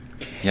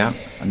Yeah,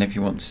 and if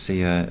you want to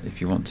see a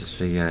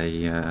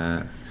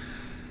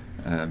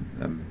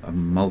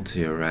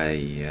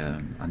multi-array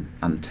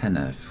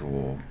antenna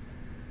for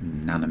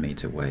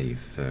nanometer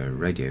wave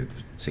radio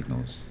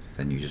signals,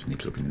 then you just need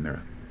to look in the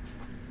mirror.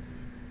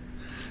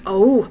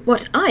 Oh,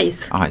 what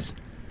eyes? Eyes.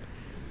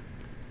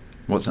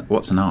 What's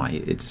an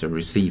eye? It's a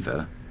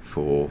receiver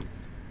for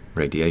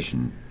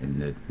radiation in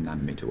the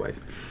nanometer wave.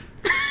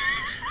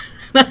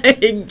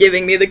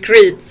 Giving me the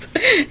creeps.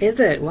 Is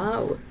it?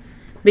 Wow.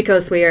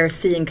 Because we are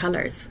seeing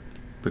colors.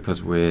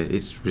 Because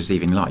it's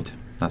receiving light.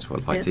 That's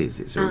what light is.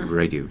 It's a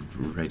radio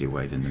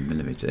wave in the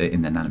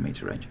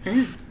nanometer range.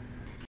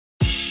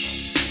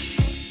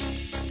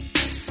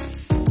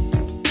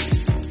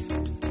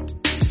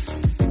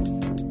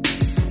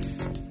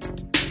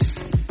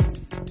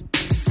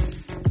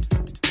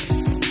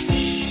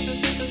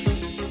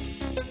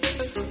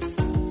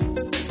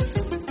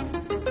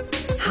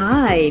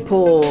 Hi,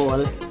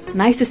 Paul.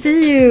 Nice to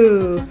see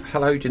you.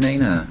 Hello,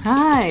 Janina.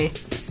 Hi.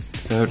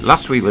 So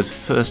last week was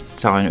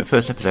first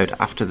episode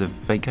after the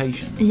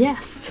vacation.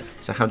 Yes.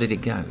 So how did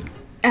it go?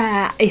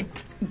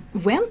 It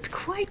went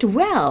quite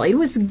well. It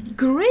was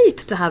great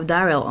to have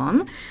Daryl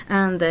on,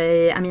 and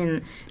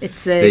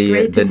it's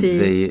great to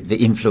see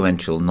the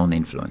influential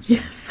non-influencer.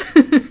 Yes.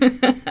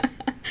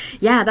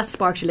 Yeah, that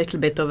sparked a little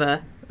bit of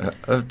a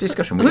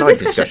discussion. We like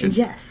discussion.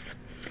 Yes.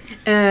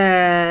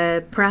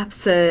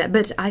 Perhaps,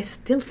 but I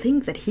still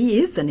think that he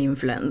is an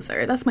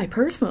influencer. That's my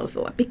personal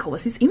thought,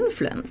 because he's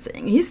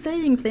influencing. He's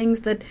saying things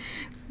that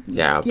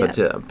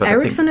but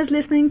Ericsson is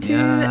listening to,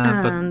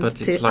 and but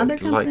to it's other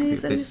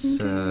companies like are this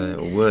listening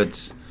to.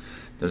 words.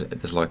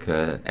 There's like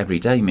a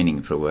everyday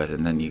meaning for a word,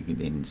 and then you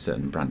in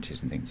certain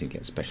branches and things you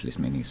get specialist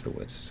meanings for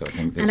words. So I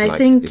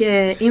think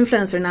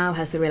influencer now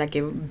has a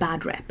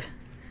bad rep.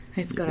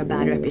 It's got a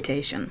bad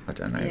reputation. I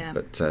don't know, yeah.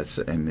 But there's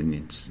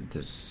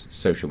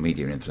social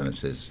media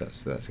influencers.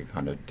 That's a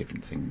kind of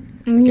different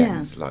thing. Again,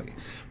 It's like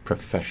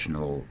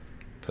professional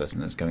person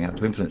that's going out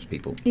to influence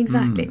people.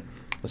 Exactly.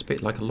 That's a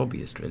bit like a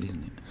lobbyist, really,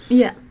 isn't it?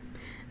 Yeah.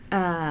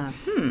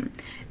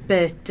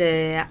 But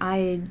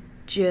I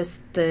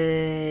just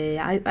he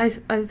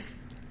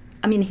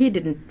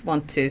didn't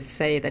want to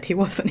say that he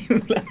was an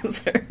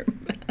influencer.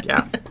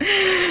 Yeah.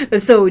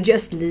 So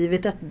just leave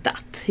it at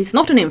that. He's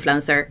not an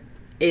influencer.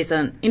 Is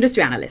an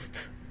industry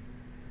analyst,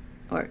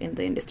 or in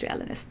the industry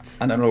analysts.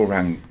 And an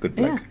all-round good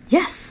bloke. Yeah.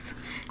 Yes.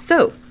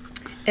 So,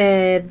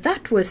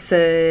 that was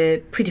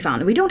pretty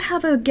fun. We don't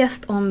have a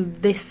guest on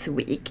this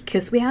week,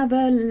 because we have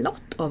a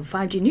lot of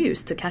 5G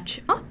news to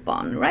catch up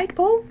on, right,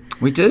 Paul?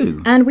 We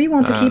do. And we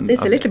want to keep this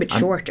a little bit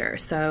shorter,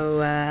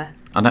 so...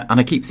 And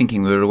I keep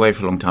thinking we were away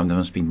for a long time. There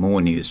must be more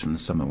news from the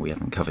summer we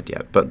haven't covered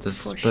yet. But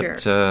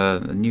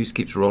the news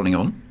keeps rolling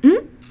on.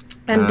 Mm-hmm.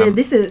 And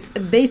this is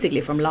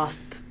basically from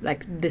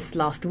this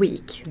last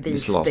week.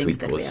 This last things week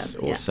that we have,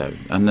 also.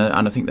 And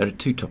I think there are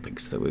two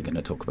topics that we're going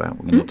to talk about.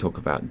 We're going to talk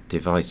about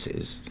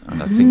devices,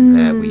 and I think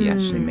there we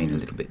actually mean a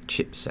little bit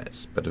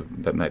chipsets,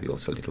 but maybe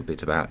also a little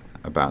bit about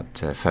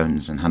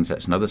phones and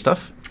handsets and other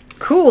stuff.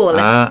 Cool.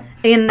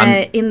 In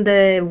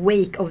the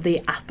wake of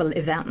the Apple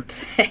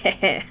event.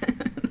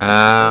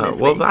 And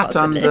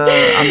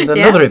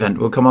another event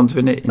we'll come on to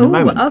in a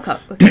moment. Okay,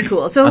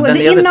 cool. So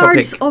the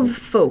innards of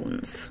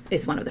phones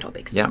is one of the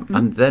topics. Yeah,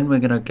 and then we're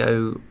going to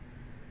go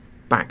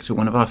back to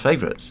one of our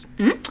favourites.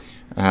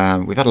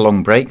 We've had a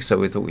long break, so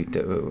we thought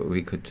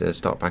we could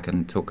start back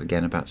and talk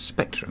again about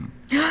Spectrum,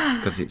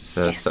 because it's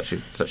such a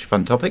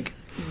fun topic.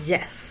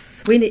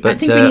 Yes, I think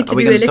we need to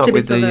do a little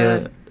bit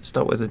of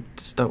start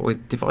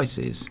with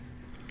devices.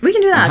 We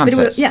can do that,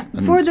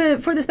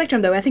 but for the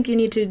Spectrum though, I think you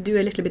need to do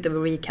a little bit of a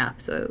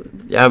recap. So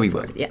we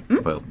will. Yeah,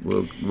 well,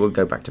 we'll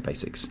go back to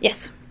basics.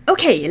 Yes.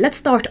 Okay, let's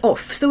start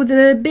off. So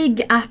the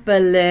big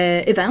Apple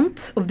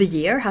event of the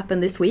year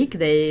happened this week.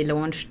 They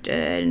launched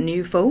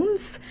new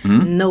phones.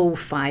 No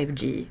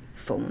 5G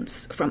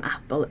phones from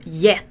Apple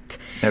yet.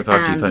 No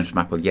 5G phones from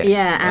Apple yet.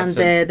 Yeah, and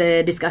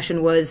the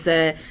discussion was,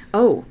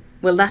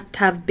 will that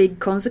have big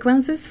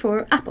consequences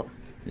for Apple?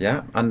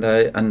 Yeah, and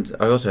I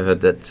also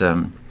heard that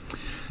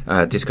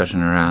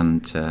discussion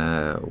around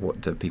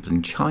what the people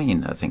in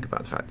China think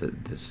about the fact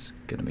that there's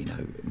going to be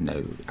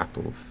no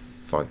Apple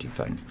 5G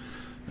phone.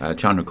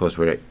 China, of course,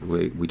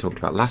 we talked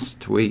about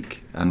last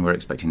week, and we're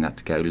expecting that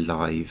to go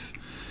live,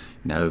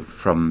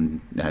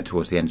 from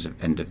towards the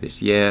end of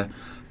this year,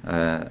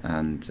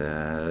 when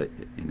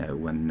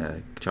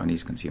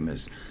Chinese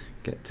consumers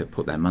get to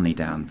put their money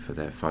down for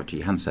their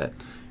 5G handset,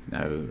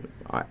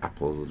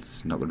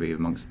 Apple's not going to be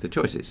amongst the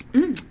choices.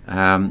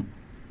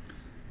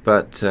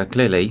 But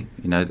clearly,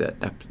 I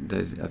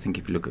think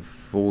if you look at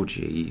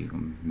 4G, or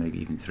maybe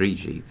even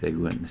 3G, they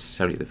weren't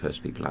necessarily the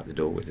first people out the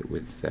door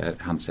with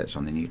handsets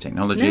on the new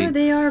technology. No,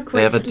 they are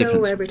quite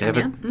slow every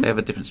time. They have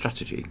a different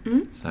strategy.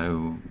 So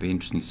it'll be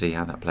interesting to see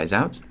how that plays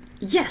out.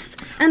 Yes,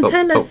 and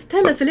tell us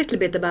a little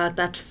bit about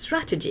that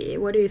strategy.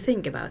 What do you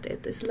think about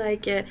it? It's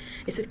like,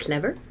 is it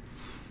clever?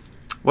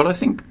 Well, I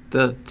think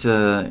that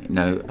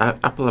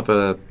Apple have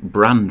a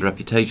brand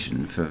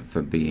reputation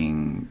for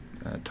being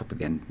top of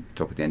the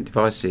end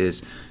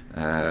devices,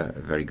 a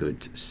very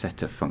good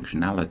set of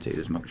functionality.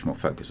 There's much more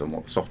focus on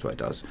what the software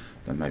does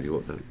than maybe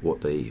what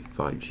the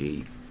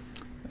 5G,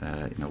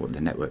 what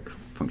the network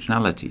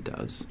functionality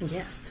does.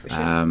 Yes, for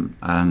sure.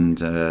 And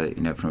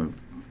from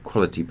a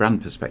quality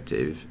brand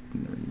perspective,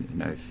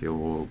 if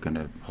you're going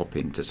to hop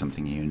into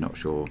something you're not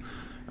sure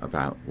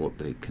about what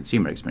the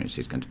consumer experience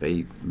is going to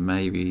be,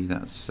 maybe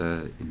that's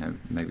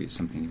maybe it's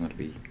something you want to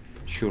be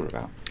sure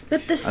about.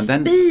 But the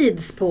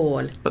speeds,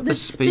 Paul. But the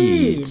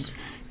speeds.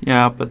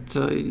 Yeah, but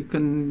you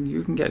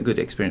can get a good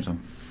experience on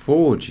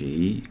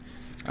 4G,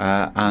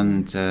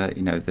 and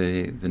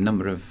the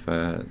number of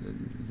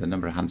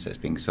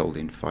handsets being sold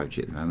in 5G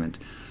at the moment,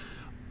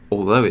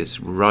 although it's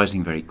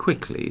rising very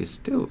quickly, is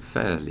still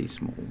fairly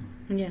small.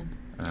 Yeah.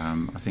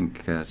 I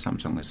think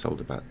Samsung has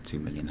sold about 2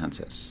 million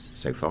handsets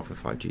so far for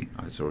 5G.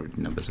 I saw a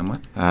number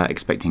somewhere.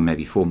 Expecting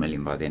maybe 4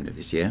 million by the end of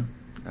this year.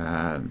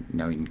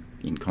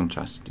 In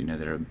contrast,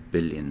 there are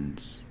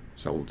billions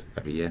sold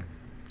every year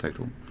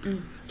total.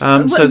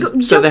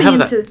 So they have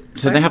that.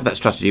 So they have that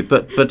strategy.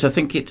 But I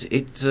think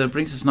it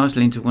brings us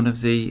nicely into one of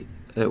the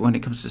when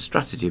it comes to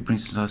strategy, it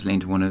brings us nicely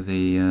into one of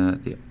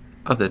the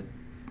other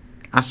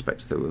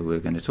aspects that we're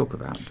going to talk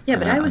about. Yeah,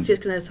 but I was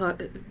just going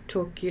to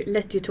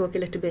let you talk a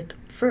little bit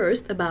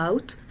first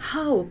about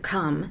how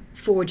come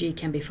 4G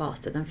can be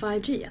faster than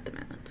 5G at the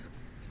moment.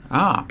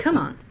 Come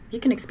on, you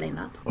can explain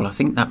that. Well, I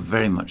think that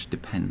very much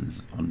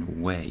depends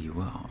on where you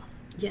are.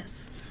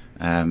 Yes.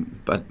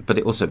 But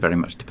it also very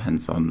much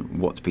depends on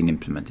what's been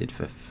implemented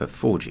for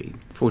 4G.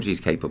 4G is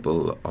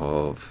capable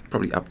of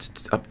probably up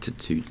to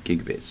 2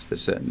 gigabits.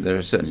 There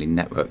are certainly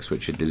networks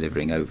which are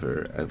delivering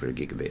over a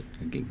gigabit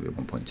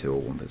 1.2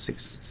 or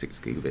 1.6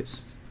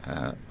 gigabits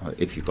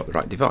if you've got the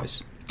right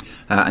device.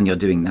 And you're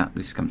doing that.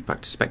 This comes back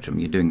to spectrum.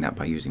 You're doing that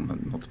by using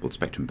multiple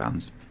spectrum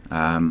bands.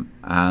 And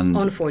on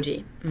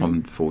 4G.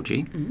 On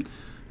 4G.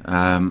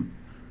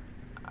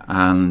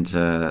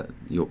 And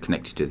you're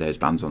connected to those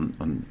bands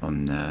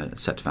on a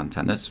set of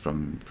antennas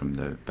from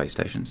the base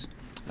stations.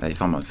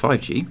 If I'm on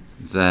 5G,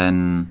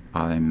 then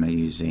I'm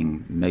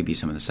using maybe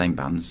some of the same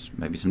bands,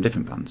 maybe some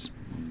different bands.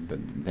 But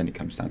then it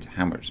comes down to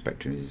how much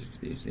spectrum is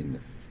in the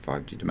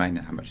 5G domain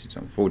and how much is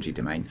on 4G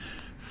domain.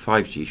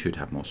 5G should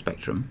have more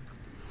spectrum,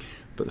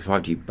 but the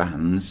 5G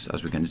bands,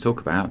 as we're going to talk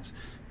about,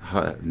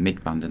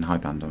 mid-band and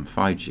high-band on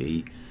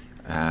 5G,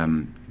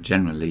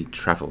 generally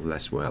travel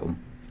less well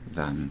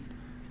than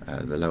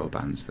the lower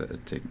bands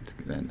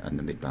and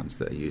the mid bands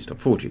that are used on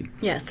 4G.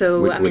 Yeah,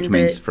 so which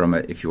means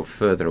if you're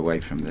further away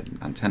from the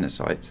antenna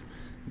site,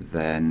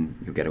 then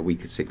you'll get a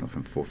weaker signal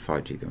from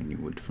 5G than you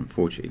would from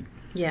 4G.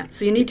 Yeah,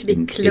 so you need to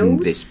be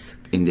close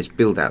in this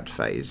build-out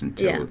phase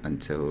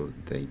until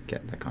they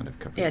get that kind of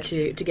coverage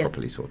to get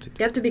properly sorted.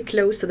 You have to be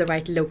close to the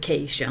right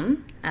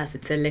location, as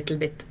it's a little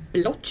bit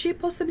blotchy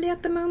possibly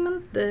at the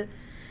moment.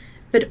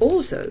 But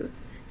also,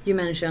 you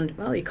mentioned,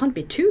 well, you can't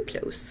be too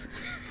close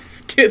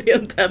to the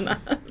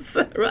antennas,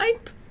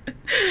 right?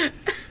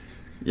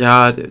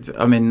 Yeah,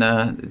 I mean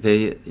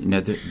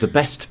the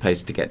best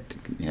place to get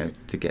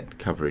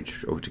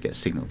coverage or to get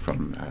signal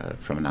from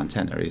an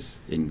antenna is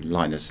in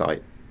line of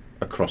sight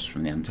across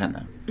from the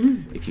antenna.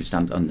 If you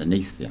stand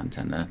underneath the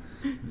antenna,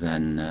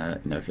 then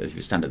if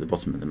you stand at the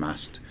bottom of the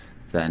mast,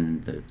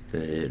 then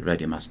the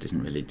radio mast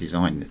isn't really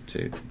designed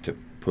to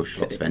push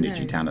lots of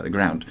energy down at the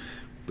ground,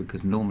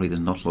 because normally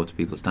there's not a lot of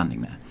people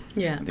standing there.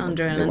 Yeah, they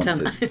under an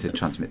antenna. antenna. to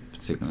transmit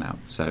signal out.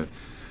 So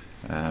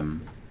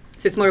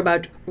it's more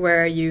about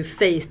where you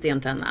face the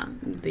antenna,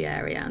 the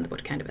area, and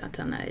what kind of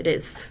antenna it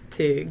is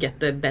to get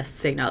the best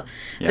signal.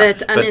 Yeah.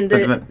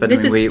 But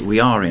we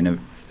are in a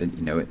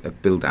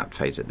build-out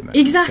phase at the moment.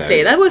 Exactly,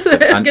 so, that was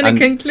what I was going to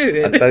conclude.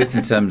 And both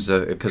in terms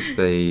of, because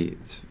the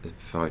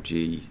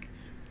 5G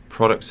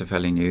products are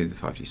fairly new, the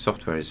 5G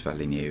software is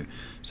fairly new,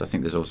 so I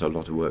think there's also a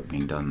lot of work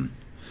being done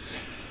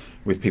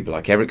with people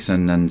like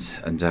Ericsson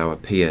and our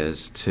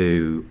peers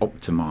to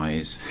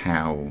optimise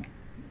how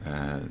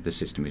the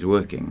system is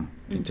working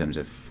in terms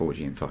of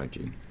 4G and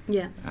 5G.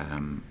 Yeah.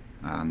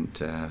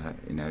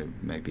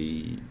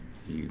 Maybe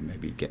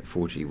you get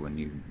 4G when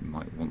you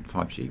might want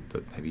 5G,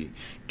 but maybe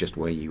just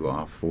where you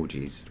are,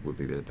 4G would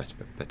be the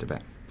better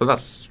bet. But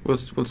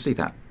we'll see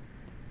that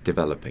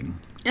developing.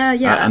 And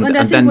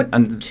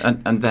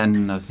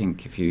then I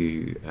think if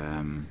you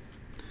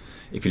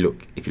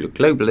look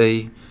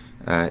globally,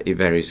 it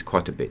varies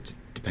quite a bit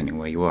depending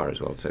where you are as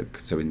well.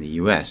 So in the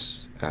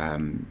US,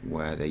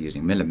 where they're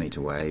using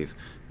millimeter wave,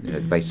 the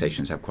base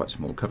stations have quite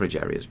small coverage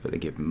areas, but they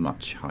give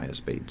much higher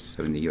speeds.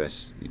 So in the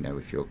US,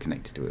 if you're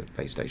connected to a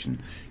base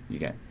station, you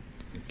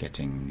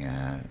getting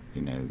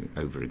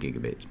over a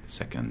gigabit per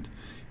second.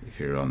 If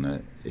you're on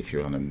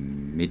a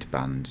mid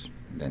band,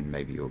 then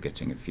maybe you're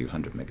getting a few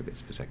hundred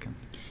megabits per second.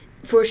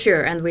 For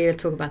sure, and we'll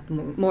talk about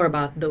more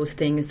about those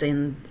things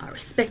in our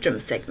spectrum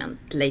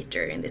segment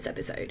later in this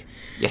episode.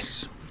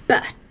 Yes.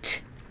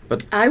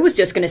 But I was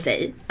just going to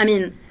say,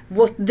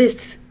 what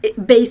this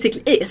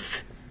basically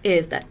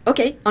is that,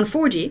 okay, on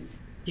 4G,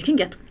 you can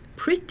get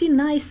pretty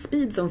nice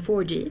speeds on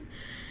 4G,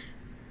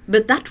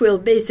 but that will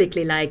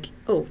basically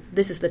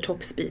this is the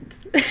top speed.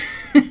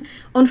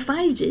 On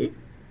 5G,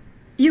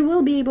 you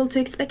will be able to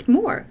expect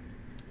more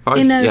I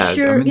in a very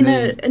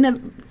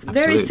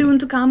Absolutely. soon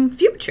to come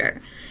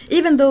future.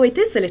 Even though it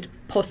is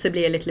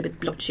possibly a little bit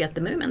blotchy at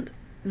the moment,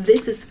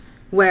 this is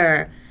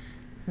where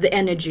the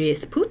energy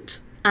is put,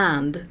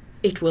 and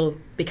it will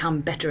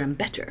become better and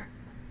better.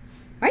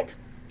 Right?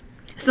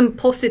 Some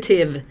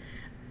positive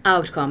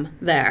outcome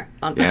there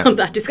on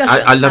that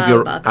discussion. I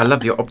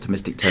love your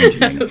optimistic tone,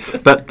 Janina.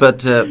 but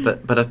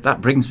that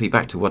brings me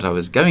back to what I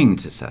was going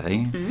to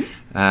say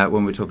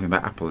when we're talking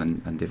about Apple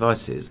and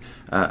devices,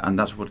 and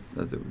that's what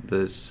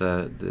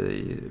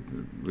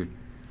we've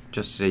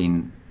just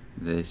seen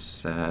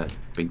this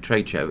big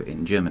trade show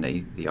in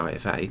Germany, the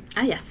IFA.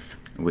 Ah, yes.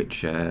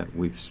 Which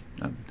we've.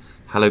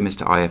 Hello,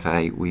 Mr.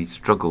 IFA. We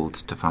struggled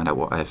to find out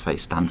what IFA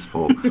stands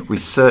for. We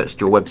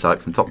searched your website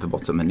from top to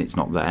bottom, and it's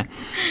not there.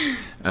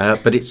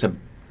 But it's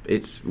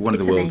one of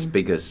the world's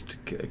biggest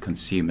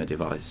consumer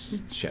device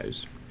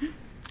shows.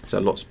 So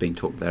lots being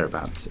talked there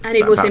about. And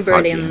it was in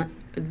Berlin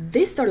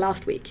this or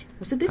last week?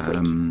 Was it this week?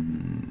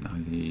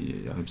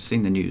 I've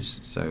seen the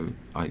news, so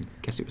I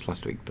guess it was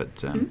last week.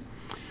 But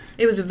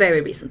it was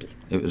very recently.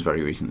 It was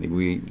very recently.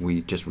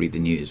 We just read the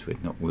news.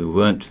 We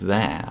weren't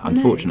there,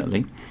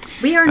 unfortunately. No.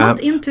 We are not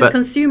into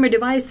consumer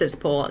devices,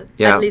 Paul.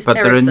 Yeah, at least but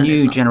Ericsson there's a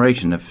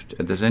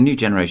new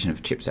generation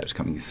of chipsets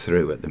coming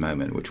through at the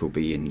moment, which will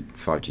be in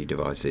 5G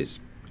devices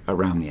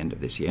around the end of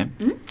this year.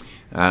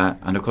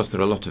 And of course, there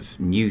are a lot of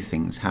new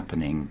things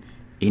happening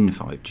in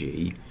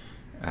 5G.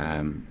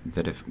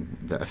 That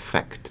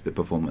affect the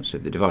performance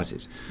of the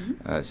devices.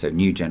 So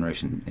new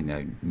generation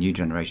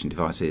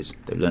devices.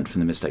 They've learned from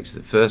the mistakes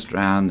of the first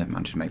round. They've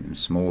managed to make them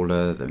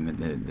smaller. They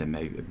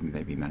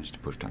maybe managed to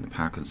push down the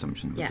power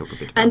consumption. We'll talk a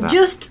bit about and that.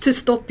 Just to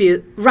stop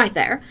you right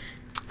there,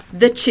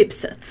 the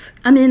chipsets.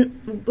 I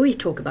mean, we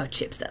talk about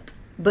chipset,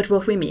 but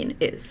what we mean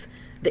is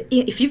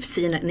if you've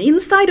seen an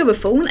inside of a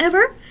phone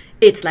ever,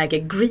 it's like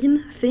a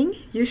green thing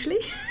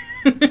usually.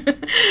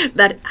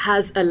 That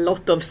has a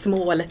lot of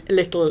small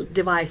little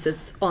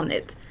devices on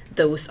it.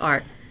 Those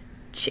are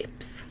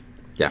chips.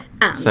 Yeah.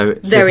 And so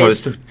there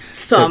is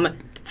some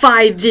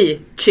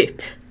 5G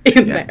chip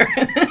in there.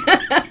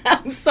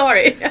 I'm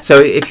sorry.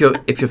 So if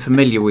you're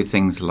familiar with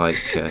things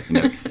like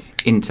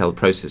Intel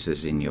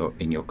processors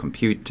in your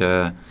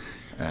computer,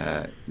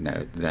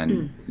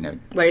 then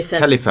where it says,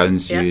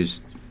 telephones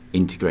use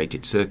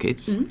integrated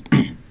circuits.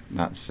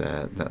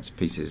 That's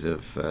pieces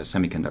of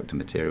semiconductor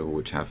material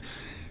which have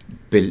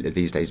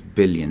these days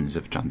billions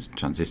of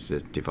transistor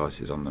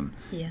devices on them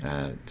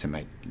to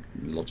make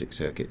logic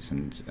circuits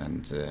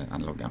and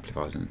analog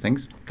amplifiers and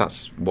things.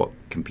 That's what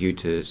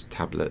computers,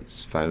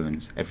 tablets,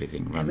 phones,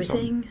 everything runs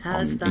on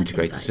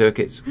integrated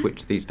circuits,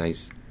 which these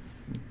days,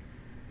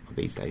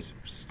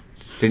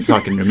 since I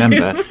can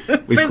remember,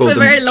 we've since called a them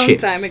very long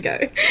chips. time ago.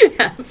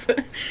 Yes.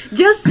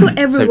 Just so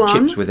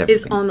everyone chips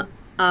is on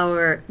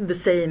the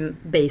same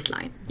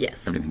baseline. Yes.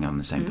 Everything on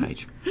the same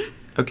page.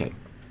 Okay.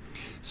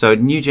 So a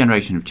new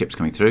generation of chips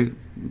coming through.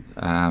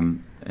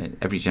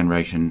 Every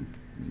generation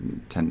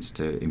tends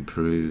to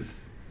improve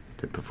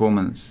the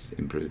performance,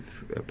 improve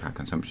power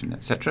consumption,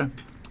 etc.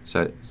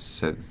 So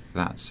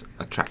that's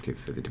attractive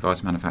for the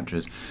device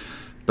manufacturers.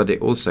 But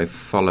it also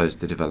follows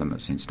the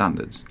developments in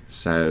standards.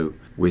 So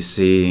we're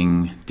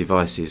seeing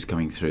devices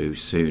coming through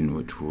soon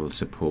which will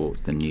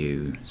support the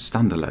new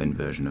standalone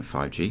version of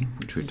 5G,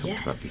 which we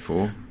talked about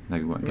before.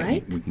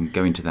 We can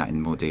go into that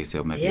in more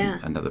detail maybe in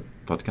another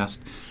podcast.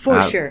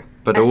 For sure.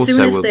 But as also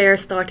soon as they're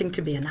starting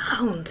to be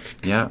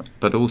announced. Yeah,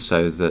 but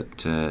also that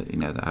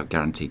that have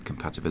guaranteed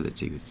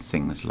compatibility with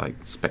things like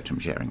spectrum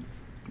sharing,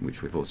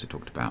 which we've also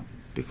talked about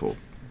before,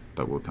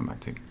 but we'll come back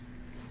to.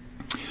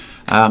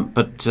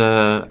 But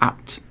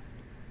at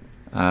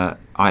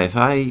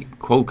IFA,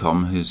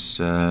 Qualcomm,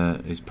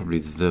 who's probably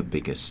the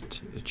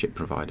biggest chip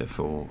provider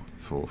for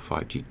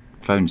 5G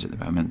phones at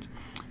the moment,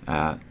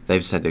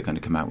 they've said they're going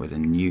to come out with a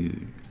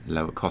new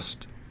lower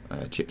cost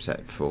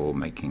chipset for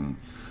making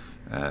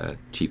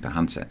cheaper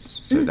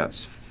handsets. So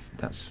that's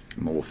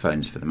more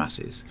phones for the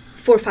masses.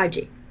 For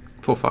 5G?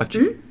 For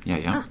 5G,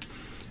 yeah.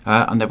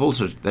 And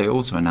they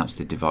also announced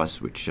a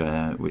device which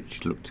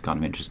looked kind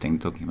of interesting,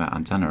 talking about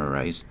antenna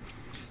arrays.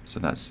 So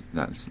that's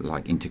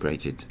like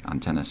integrated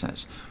antenna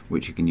sets,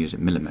 which you can use at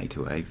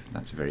millimeter wave.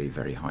 That's very,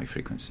 very high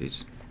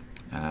frequencies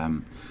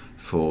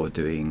for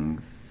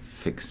doing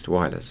fixed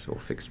wireless or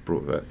fixed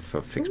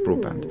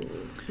broadband,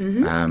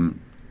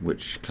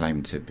 which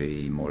claim to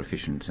be more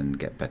efficient and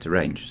get better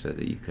range, so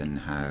that you can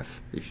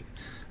have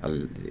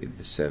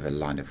the server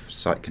line of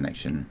sight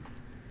connection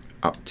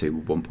up to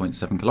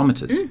 1.7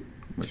 kilometres,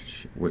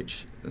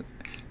 which,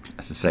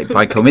 as I say,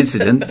 by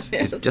coincidence,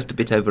 is just a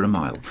bit over a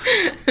mile.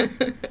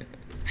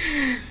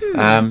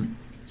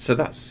 So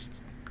that's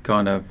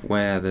kind of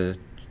where the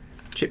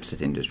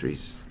chipset industry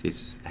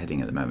is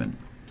heading at the moment.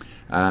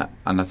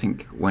 And I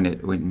think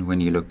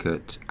when you look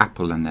at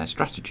Apple and their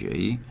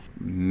strategy,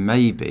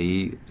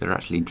 maybe they're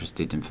actually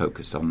interested and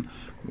focused on,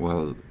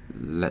 well,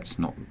 let's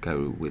not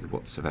go with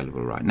what's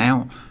available right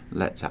now.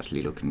 Let's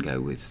actually look and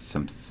go with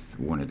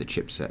one of the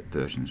chipset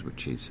versions,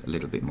 which is a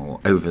little bit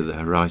more over the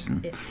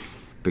horizon.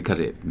 because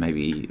it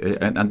maybe,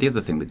 and the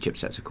other thing with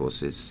chipsets, of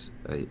course, is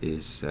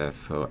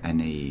for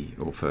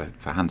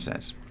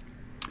handsets.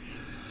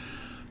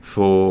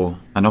 For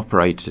an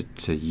operator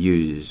to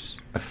use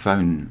a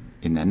phone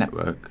in their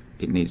network,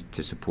 it needs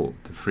to support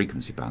the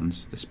frequency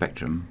bands, the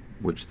spectrum,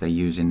 which they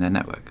use in their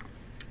network.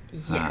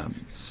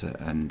 Yes.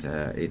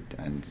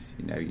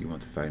 You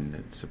want a phone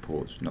that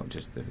supports not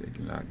just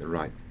the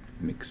right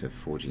mix of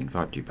 4G and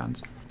 5G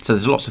bands. So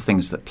there's lots of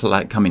things that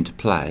come into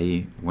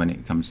play when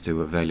it comes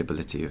to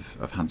availability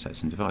of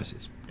handsets and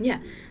devices. Yeah,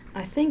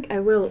 I think I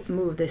will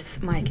move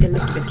this mic a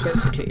little bit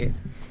closer to you.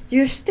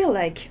 You're still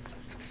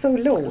so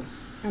low,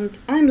 and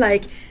I'm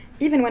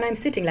even when I'm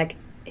sitting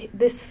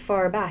this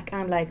far back,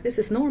 I'm this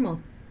is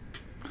normal.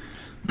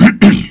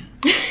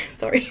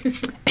 Sorry.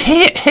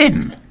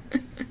 Him.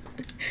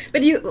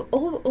 But you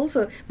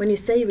also, when you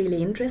say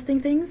really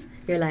interesting things,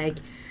 you're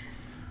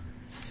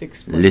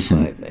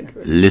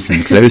 6.5.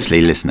 Listen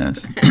closely,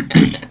 listeners.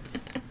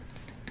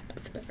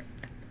 That's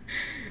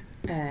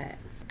fair.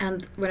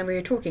 And when we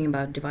were talking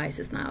about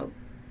devices now,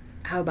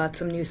 how about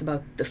some news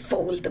about the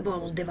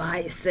foldable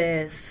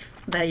devices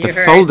that you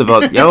heard?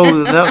 Foldable.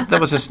 That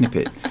was a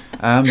snippet.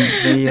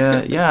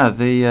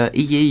 The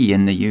EE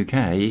in the UK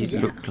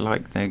look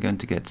like they're going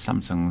to get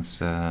Samsung's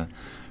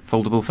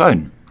foldable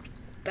phone.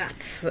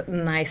 That's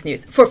nice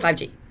news for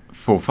 5G.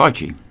 For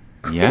 5G,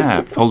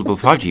 yeah, foldable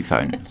 5G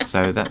phone.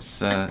 So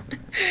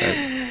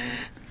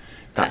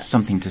that's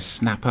something to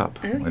snap up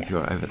if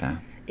you're over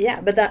there.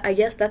 Yeah, but I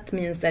guess that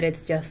means that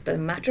it's just a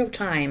matter of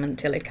time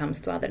until it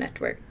comes to other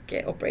network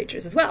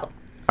operators as well.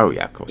 Oh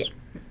yeah, of course.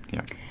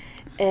 Yeah.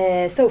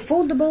 So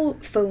foldable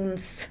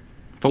phones.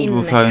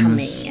 Foldable phones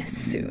coming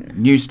soon.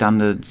 New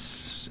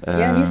standards.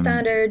 New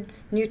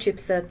standards, new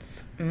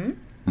chipsets.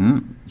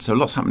 So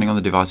lots happening on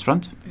the device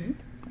front.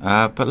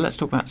 But let's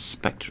talk about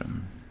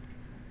spectrum.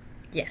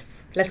 Yes,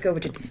 let's go over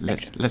to the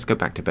spectrum. Let's go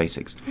back to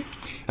basics.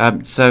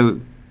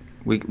 So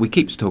we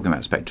keep talking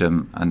about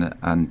spectrum, and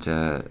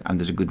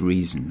there's a good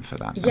reason for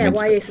that. Yeah,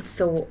 why is it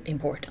so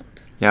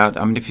important? Yeah,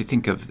 I mean, if you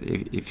think of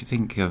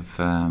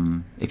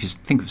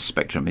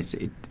spectrum, if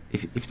you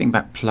think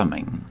about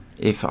plumbing,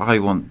 if I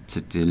want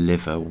to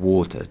deliver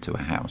water to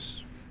a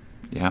house,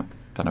 then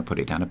I put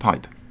it down a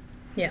pipe.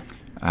 Yeah.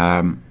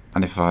 And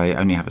if I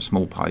only have a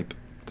small pipe,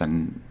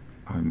 then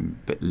I'm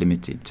a bit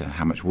limited to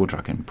how much water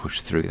I can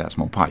push through that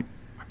small pipe.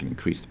 I can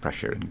increase the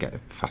pressure and get a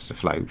faster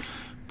flow,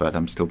 but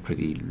I'm still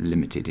pretty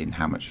limited in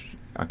how much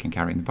I can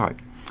carry in the pipe.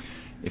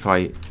 If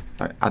I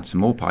add some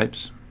more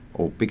pipes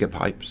or bigger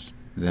pipes,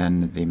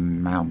 then the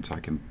amount I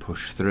can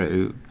push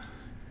through,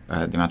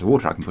 the amount of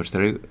water I can push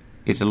through,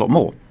 is a lot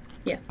more.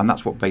 Yeah. And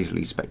that's what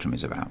basically spectrum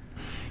is about.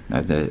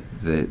 Now, the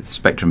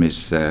spectrum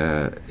is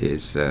a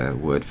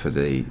word for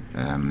the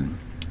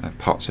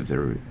parts of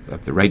the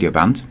radio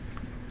band.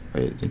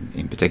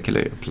 In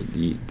particular,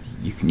 you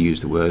can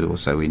use the word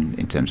also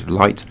in terms of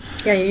light.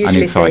 Yeah, you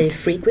usually say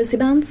frequency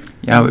bands.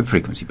 Yeah, with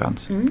frequency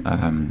bands.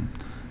 Mm-hmm.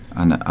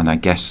 And I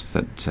guess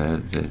that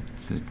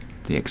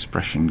the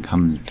expression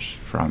comes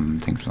from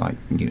things like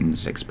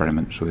Newton's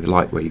experiments with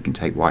light, where you can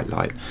take white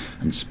light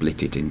and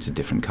split it into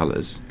different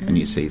colours, and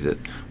you see that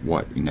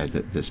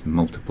that there's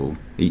multiple.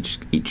 Each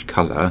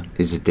colour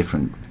is a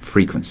different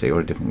frequency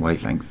or a different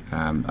wavelength,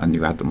 and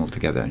you add them all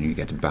together, and you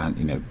get a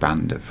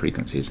band of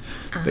frequencies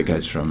that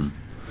goes from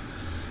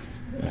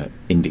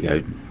indigo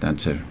down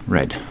to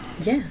red,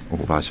 or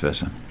vice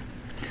versa.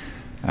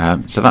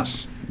 So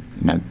that's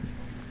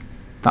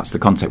the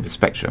concept with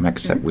spectrum,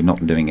 except we're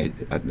not doing it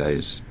at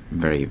those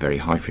very, very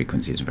high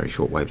frequencies and very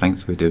short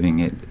wavelengths. We're doing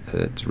it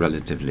at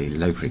relatively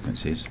low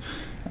frequencies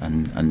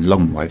and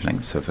long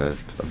wavelengths of a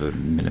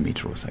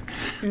millimetre or so.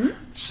 Mm-hmm.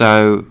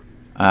 So,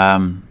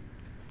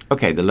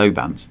 the low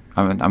bands.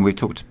 And we've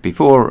talked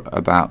before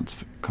about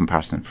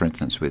comparison, for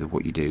instance, with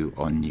what you do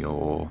on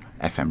your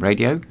FM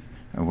radio,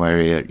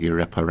 where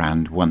you're up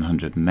around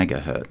 100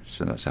 megahertz,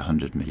 so that's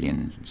 100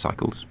 million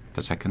cycles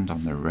per second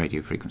on the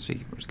radio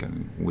frequency. It's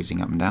going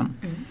whizzing up and down.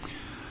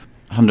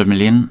 100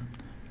 million.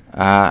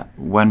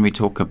 When we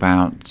talk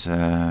about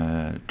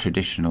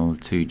traditional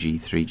 2G,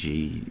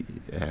 3G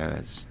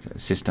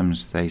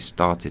systems, they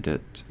started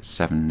at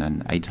 700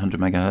 and 800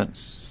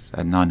 megahertz,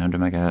 900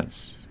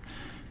 megahertz.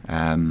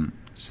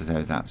 So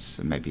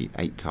that's maybe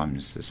 8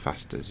 times as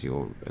fast as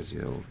your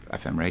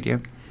FM radio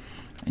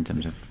in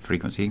terms of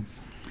frequency.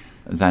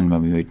 Then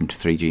when we moved into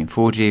 3G and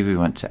 4G, we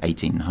went to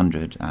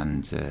 1800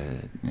 and to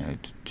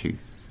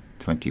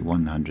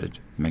 2100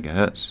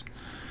 megahertz.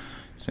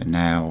 So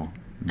now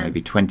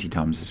maybe 20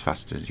 times as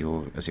fast as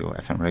your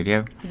FM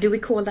radio. Do we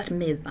call that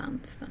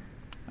mid-bands then?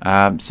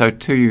 So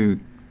 2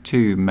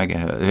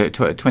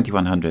 megahertz,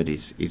 2100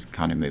 is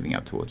kind of moving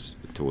up towards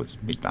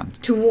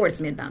mid-band. Towards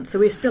mid-band, so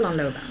we're still on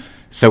low bands.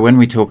 So when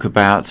we talk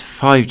about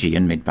 5G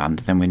and mid-band,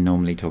 then we're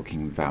normally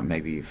talking about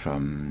maybe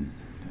from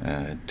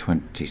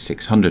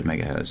 2600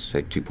 megahertz,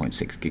 say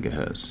 2.6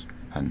 gigahertz,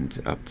 and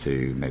up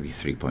to maybe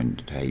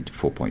 3.8,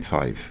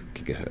 4.5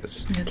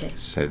 gigahertz. Okay.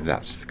 So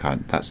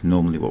that's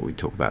normally what we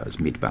talk about as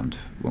mid-band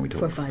when we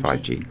talk for 5G.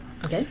 5G.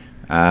 Okay.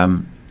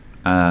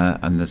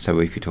 So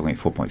if you're talking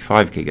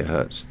 4.5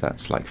 gigahertz,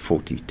 that's like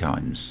 40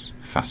 times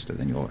faster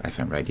than your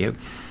FM radio.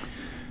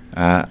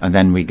 And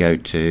then we go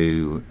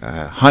to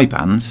high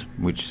band,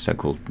 which is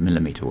so-called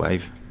millimeter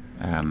wave,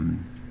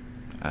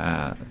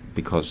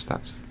 because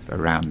that's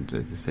around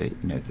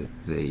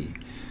the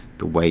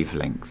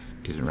wavelength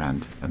is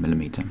around a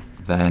millimeter.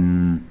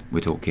 Then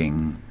we're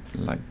talking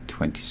like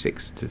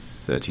 26 to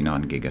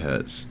 39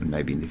 gigahertz, and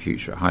maybe in the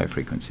future at higher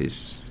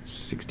frequencies,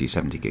 60,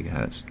 70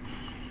 gigahertz.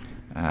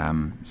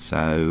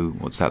 So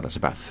what's that? That's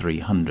about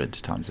 300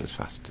 times as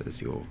fast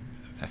as your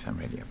FM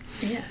radio.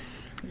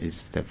 Yes,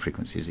 is the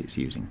frequencies it's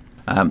using.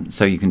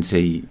 So you can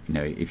see,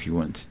 if you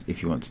want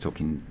to talk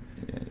in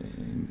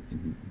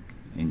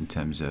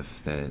terms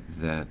of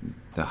the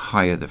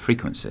higher the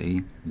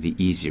frequency, the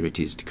easier it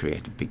is to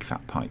create a big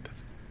fat pipe.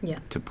 Yeah.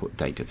 To put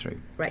data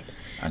through. Right.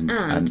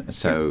 And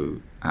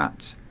so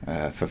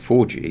for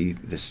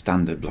 4G, the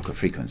standard block of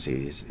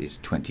frequency is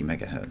 20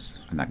 megahertz,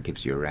 and that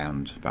gives you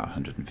around about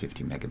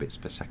 150 megabits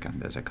per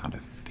second as a kind of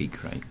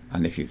peak rate.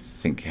 And if you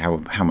think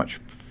how much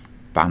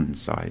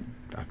bands I've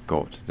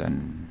got,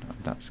 then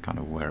that's kind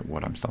of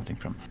what I'm starting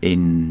from.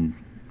 In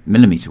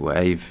millimeter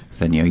wave,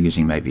 then you're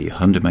using maybe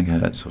 100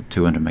 megahertz or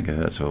 200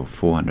 megahertz or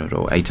 400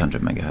 or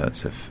 800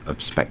 megahertz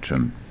of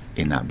spectrum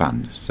in that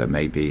band. So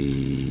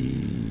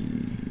maybe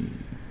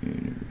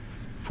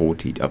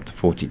up to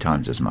 40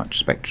 times as much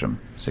spectrum.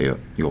 So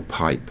your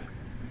pipe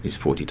is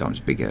 40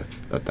 times bigger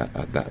at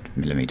that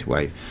millimeter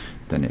wave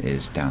than it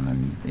is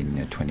down in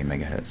the 20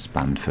 megahertz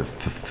band for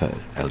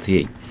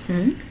LTE.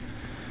 Mm-hmm.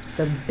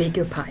 So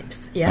bigger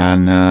pipes, yeah.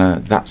 And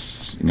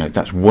that's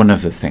one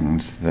of the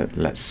things that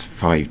lets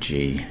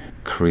 5G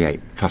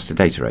create faster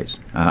data rates.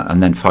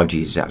 And then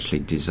 5G is actually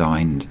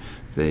designed.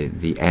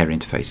 The air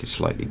interface is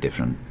slightly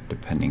different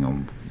depending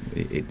on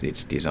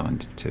it's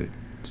designed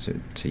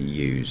to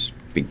use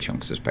big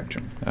chunks of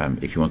spectrum.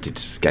 If you wanted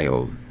to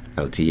scale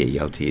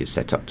LTE is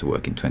set up to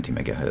work in 20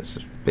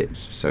 megahertz bits.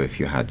 So if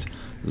you had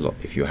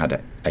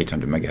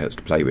 800 megahertz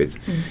to play with,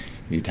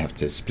 you'd have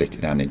to split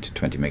it down into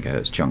 20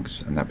 megahertz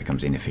chunks, and that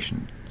becomes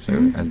inefficient.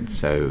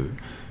 So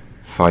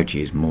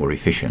 5G is more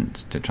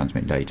efficient to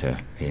transmit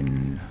data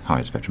in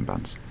higher spectrum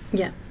bands.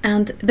 Yeah,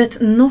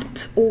 but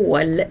not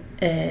all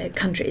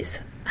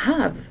countries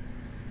have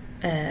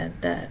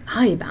the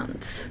high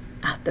bands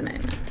at the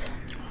moment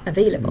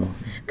available,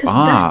 because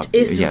that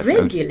is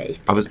regulated.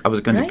 I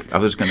was going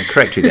to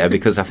correct you there,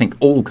 because I think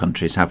all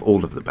countries have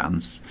all of the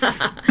bands.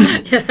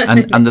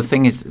 And the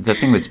thing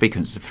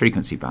with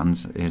frequency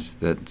bands is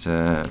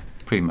that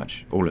pretty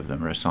much all of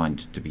them are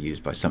assigned to be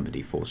used by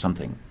somebody for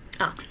something.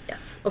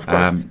 Yes, of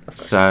course.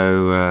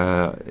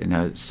 So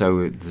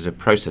so there's a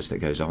process that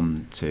goes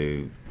on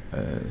to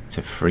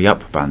free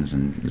up bands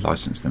and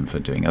license them for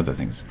doing other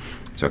things.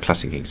 So a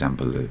classic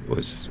example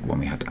was when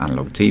we had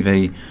analog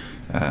TV,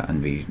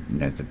 and the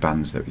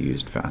bands that were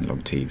used for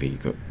analog TV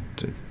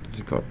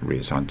got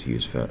reassigned to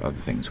use for other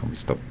things when we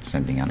stopped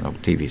sending analog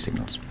TV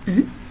signals.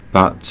 Mm-hmm.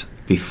 But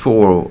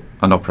before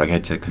an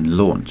operator can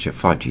launch a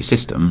 5G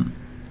system,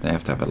 they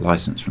have to have a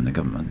license from the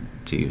government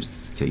to use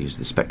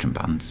the spectrum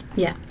bands.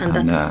 Yeah,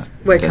 and that's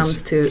where it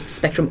comes to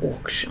spectrum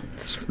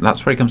auctions.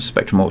 That's where it comes to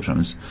spectrum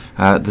auctions.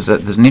 There's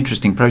an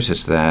interesting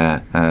process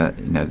there.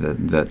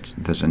 That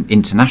there's an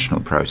international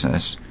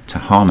process to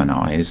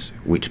harmonise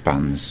which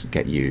bands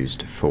get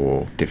used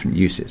for different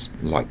uses,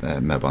 like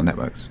mobile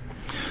networks.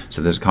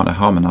 So there's kind of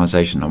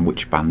harmonisation on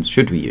which bands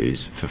should we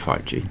use for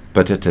 5G.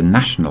 But at a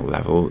national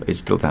level, it's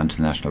still down to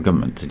the national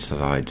government to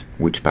decide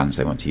which bands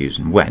they want to use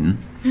and when.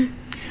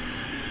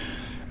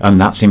 And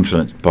that's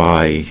influenced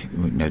by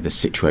the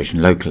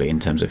situation locally in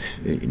terms of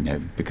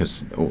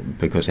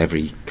because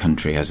every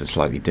country has a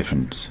slightly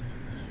different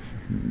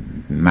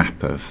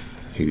map of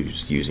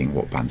who's using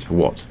what bands for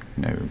what.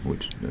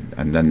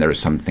 And then there are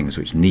some things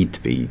which need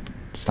to be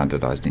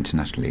standardised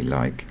internationally,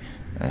 like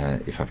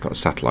if I've got a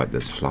satellite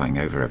that's flying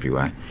over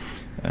everywhere,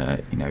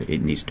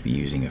 it needs to be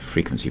using a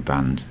frequency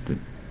band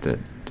that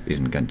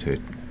isn't going to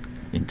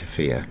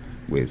interfere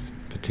with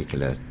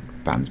particular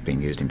bands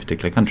being used in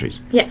particular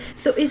countries. Yeah,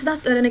 so is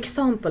that an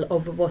example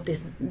of what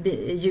is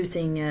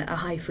using a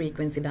high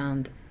frequency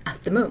band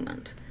at the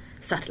moment?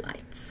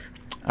 Satellites?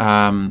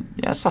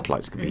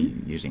 Satellites could be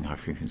using high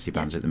frequency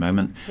bands at the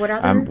moment. What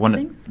other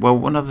things? Well,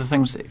 one of the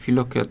things, if you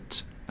look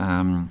at,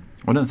 one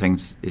of the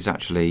things is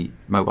actually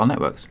mobile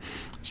networks,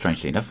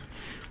 strangely enough.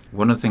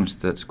 One of the things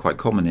that's quite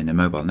common in a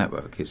mobile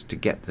network is to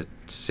get the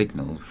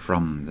signal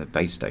from the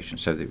base station,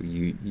 so that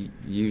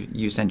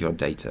you send your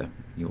data,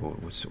 your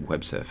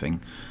web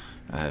surfing,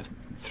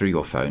 through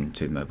your phone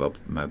to the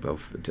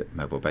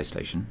mobile base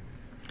station,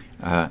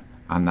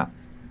 and that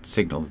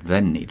signal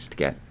then needs to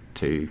get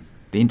to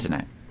the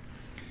internet,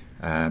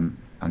 and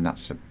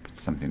that's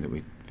something that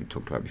we've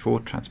talked about before: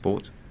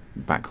 transport,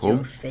 backhaul.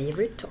 Your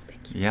favourite topic.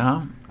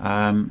 Yeah,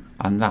 and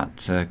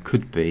that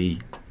could be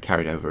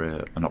carried over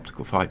an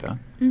optical fibre,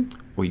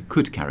 or you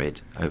could carry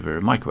it over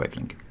a microwave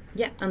link.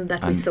 Yeah, and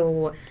we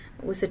saw,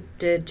 was it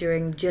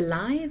during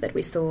July that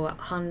we saw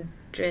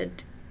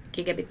 100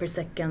 gigabit per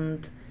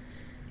second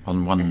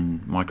on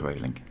one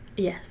microwave link?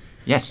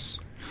 Yes. Yes.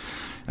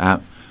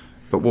 But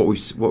what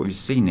we've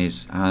seen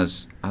is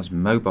as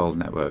mobile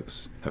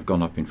networks have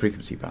gone up in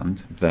frequency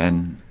band,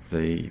 then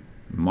the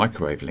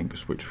microwave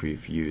links which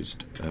we've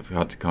used have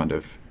had to kind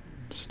of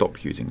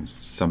stop using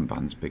some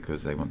bands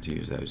because they want to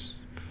use those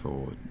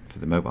for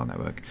the mobile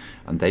network,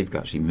 and they've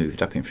actually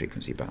moved up in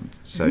frequency band.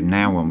 So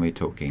now when we're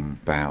talking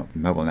about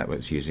mobile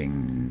networks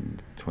using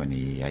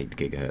 28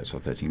 gigahertz or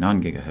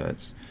 39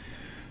 gigahertz,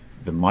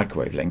 the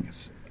microwave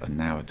links are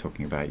now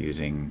talking about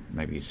using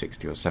maybe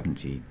 60 or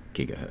 70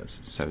 gigahertz.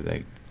 So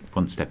they're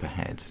one step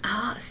ahead.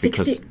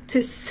 60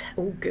 to...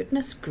 Oh,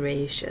 goodness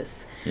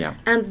gracious. Yeah.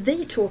 And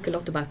they talk a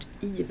lot about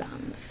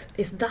E-bands.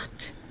 Is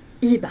that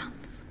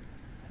E-bands?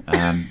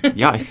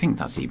 Yeah, I think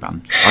that's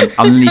E-band.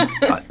 I'll need...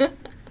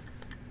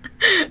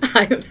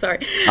 I'm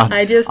sorry.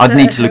 I'd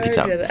need to look it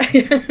up.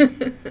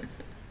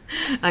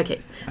 Okay.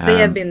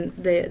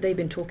 They've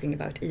been talking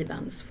about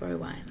E-bands for a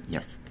while.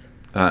 Yes.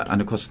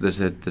 And of course, there's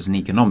an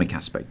economic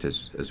aspect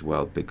as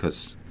well,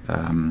 because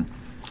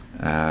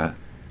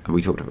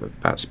we talked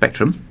about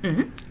spectrum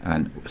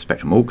and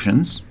spectrum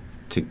auctions.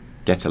 To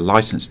get a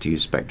license to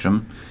use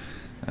spectrum,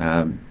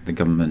 the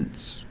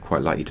government's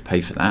quite likely to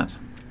pay for that,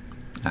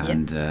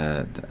 and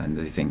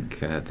they think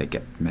they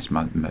get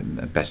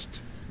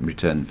best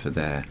return for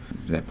their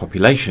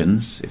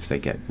populations if they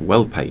get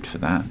well paid for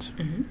that.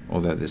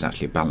 Although there's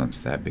actually a balance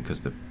there,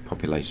 because the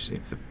population,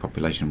 if the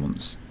population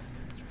wants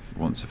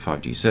a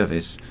 5G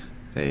service,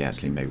 they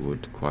actually maybe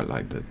would quite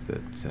like that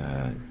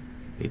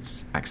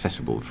it's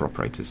accessible for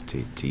operators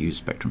to use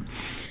spectrum.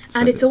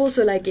 And it's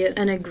also like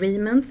an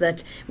agreement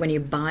that when you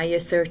buy a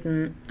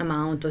certain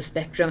amount of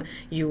spectrum,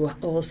 you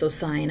also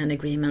sign an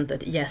agreement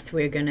that yes,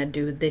 we're going to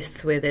do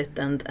this with it,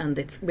 and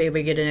we're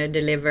going to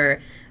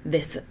deliver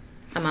this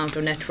amount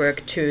of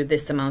network to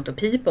this amount of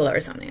people or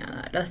something like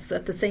that. That's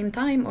at the same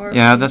time, or in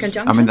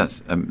conjunction? I mean,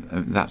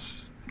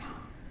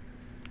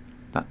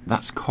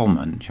 that's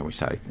common, shall we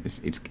say?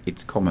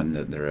 It's common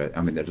that there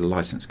are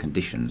license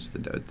conditions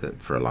that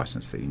for a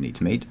license that you need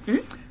to meet,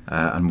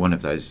 and one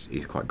of those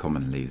is quite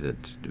commonly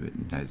that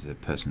the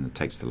person that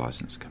takes the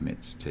license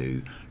commits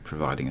to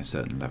providing a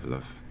certain level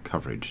of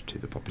coverage to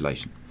the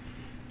population.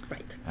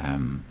 Right.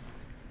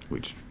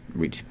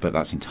 But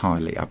that's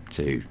entirely up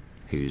to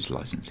who's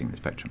licensing the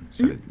spectrum.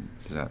 So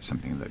that's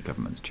something that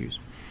governments choose.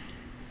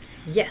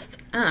 Yes,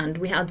 and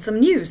we had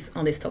some news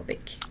on this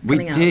topic.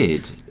 We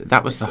did.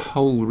 That was the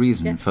whole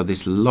reason for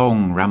this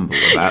long ramble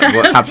about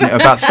what's happening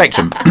about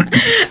spectrum.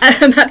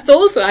 And that's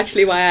also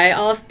actually why I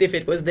asked if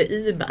it was the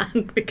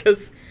E-band,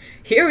 because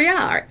here we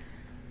are.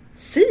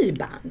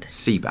 C-band.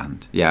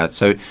 C-band, yeah.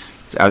 So,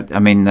 I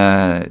mean,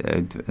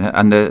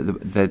 and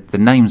the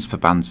names for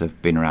bands have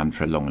been around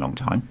for a long, long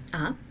time.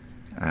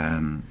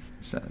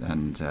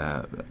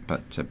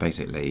 But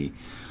basically,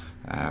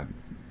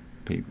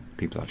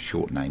 people have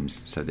short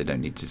names, so they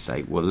don't need to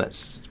say, well,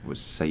 let's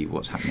say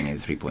what's happening in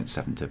the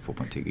 3.7 to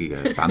 4.2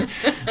 gigahertz band.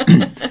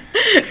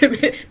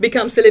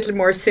 Becomes a little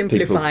more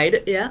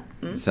simplified, yeah.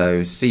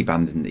 So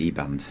C-band and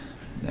E-band.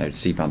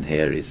 C-band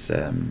here is,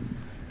 in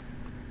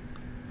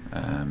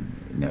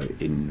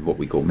what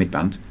we call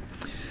mid-band.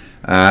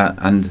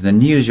 And the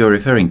news you're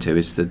referring to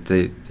is that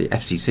the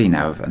FCC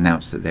now have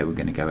announced that they were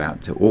going to go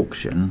out to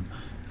auction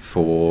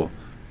for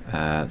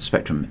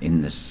spectrum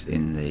in the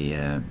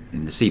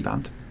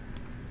C-band.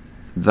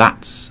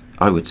 That's,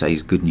 I would say,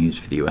 is good news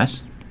for the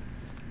US.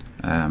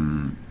 We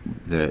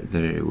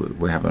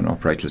have an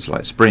operators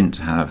like Sprint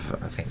have,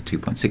 I think,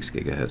 2.6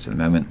 gigahertz at the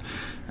moment,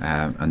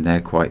 and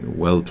they're quite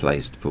well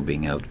placed for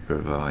being able to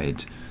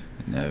provide,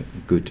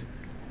 good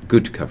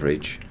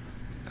coverage.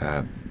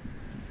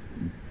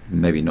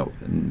 Maybe not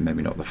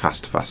the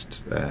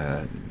fast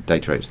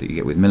data rates that you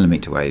get with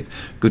millimeter wave.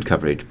 Good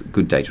coverage,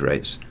 good data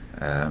rates.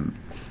 But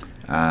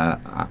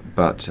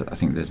I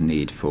think there's a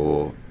need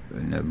for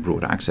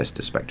broader access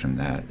to spectrum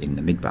there in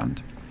the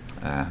mid-band.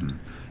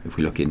 If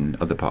we look in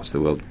other parts of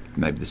the world,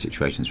 maybe the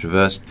situation's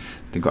reversed.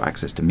 They've got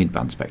access to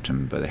mid-band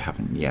spectrum, but they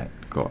haven't yet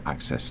got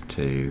access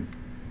to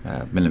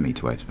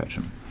millimeter wave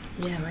spectrum.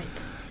 Yeah,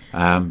 right.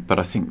 But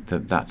I think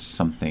that's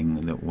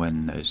something that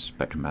when those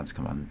spectrum bands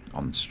come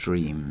on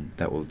stream,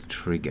 that will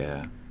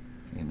trigger,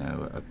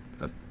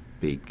 a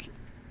big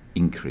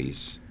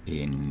increase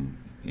in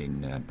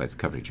both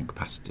coverage and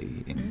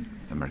capacity in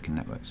American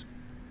networks.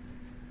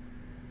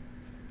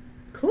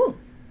 Cool.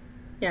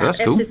 Yeah, so that's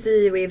cool.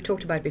 FCC we've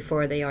talked about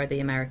before. They are the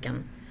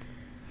American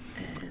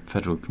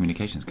Federal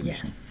Communications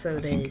Commission. Yes, so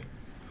they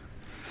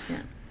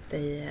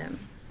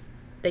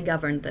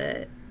govern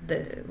the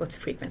what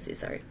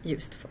frequencies are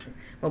used for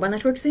mobile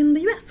networks in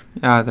the US.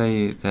 Yeah,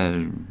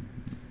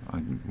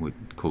 I would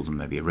call them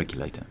maybe a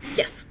regulator.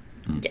 Yes.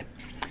 Yeah.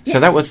 So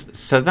that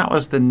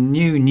was the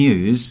new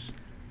news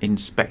in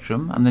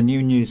spectrum and the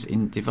new news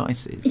in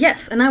devices.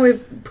 Yes, and now we're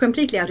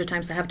completely out of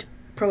time, so I have to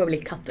probably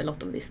cut a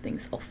lot of these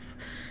things off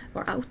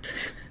or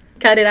out.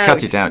 Cut it out.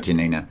 Cut it out,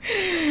 Janina.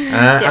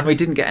 Yes. And we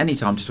didn't get any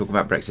time to talk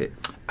about Brexit.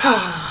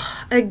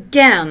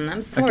 Again,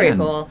 I'm sorry,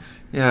 Paul.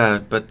 Yeah,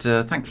 but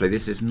thankfully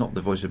this is not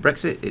the voice of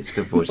Brexit. It's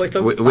the voice, Voice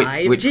of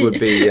 5G. which would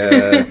be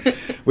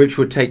which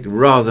would take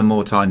rather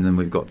more time than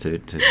we've got to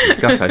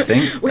discuss. I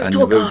think We'll and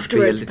talk will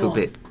afterwards, be a little Paul.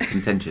 bit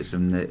contentious,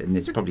 and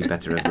it's probably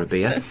better over a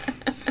beer.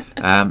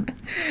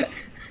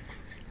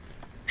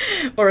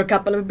 Or a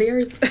couple of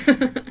beers.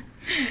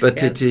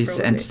 But Yes, it is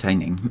probably.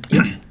 entertaining.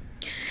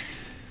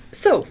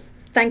 So,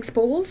 thanks,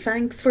 Paul.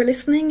 Thanks for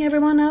listening,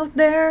 everyone out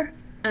there.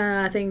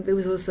 I think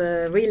this was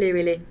a really,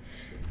 really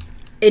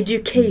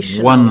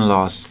educational. One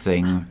last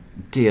thing,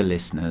 dear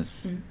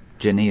listeners.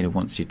 Janina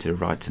wants you to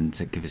write and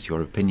to give us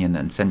your opinion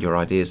and send your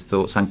ideas,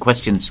 thoughts and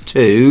questions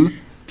to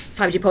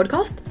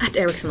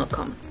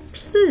 5gpodcast@ericsson.com.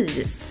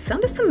 Please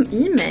send us some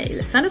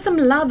emails, send us some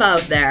love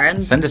out there,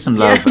 and send us some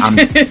love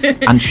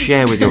and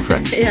share with your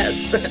friends.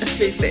 Yes,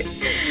 please do.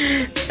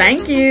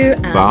 Thank you.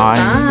 And Bye.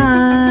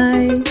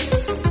 bye.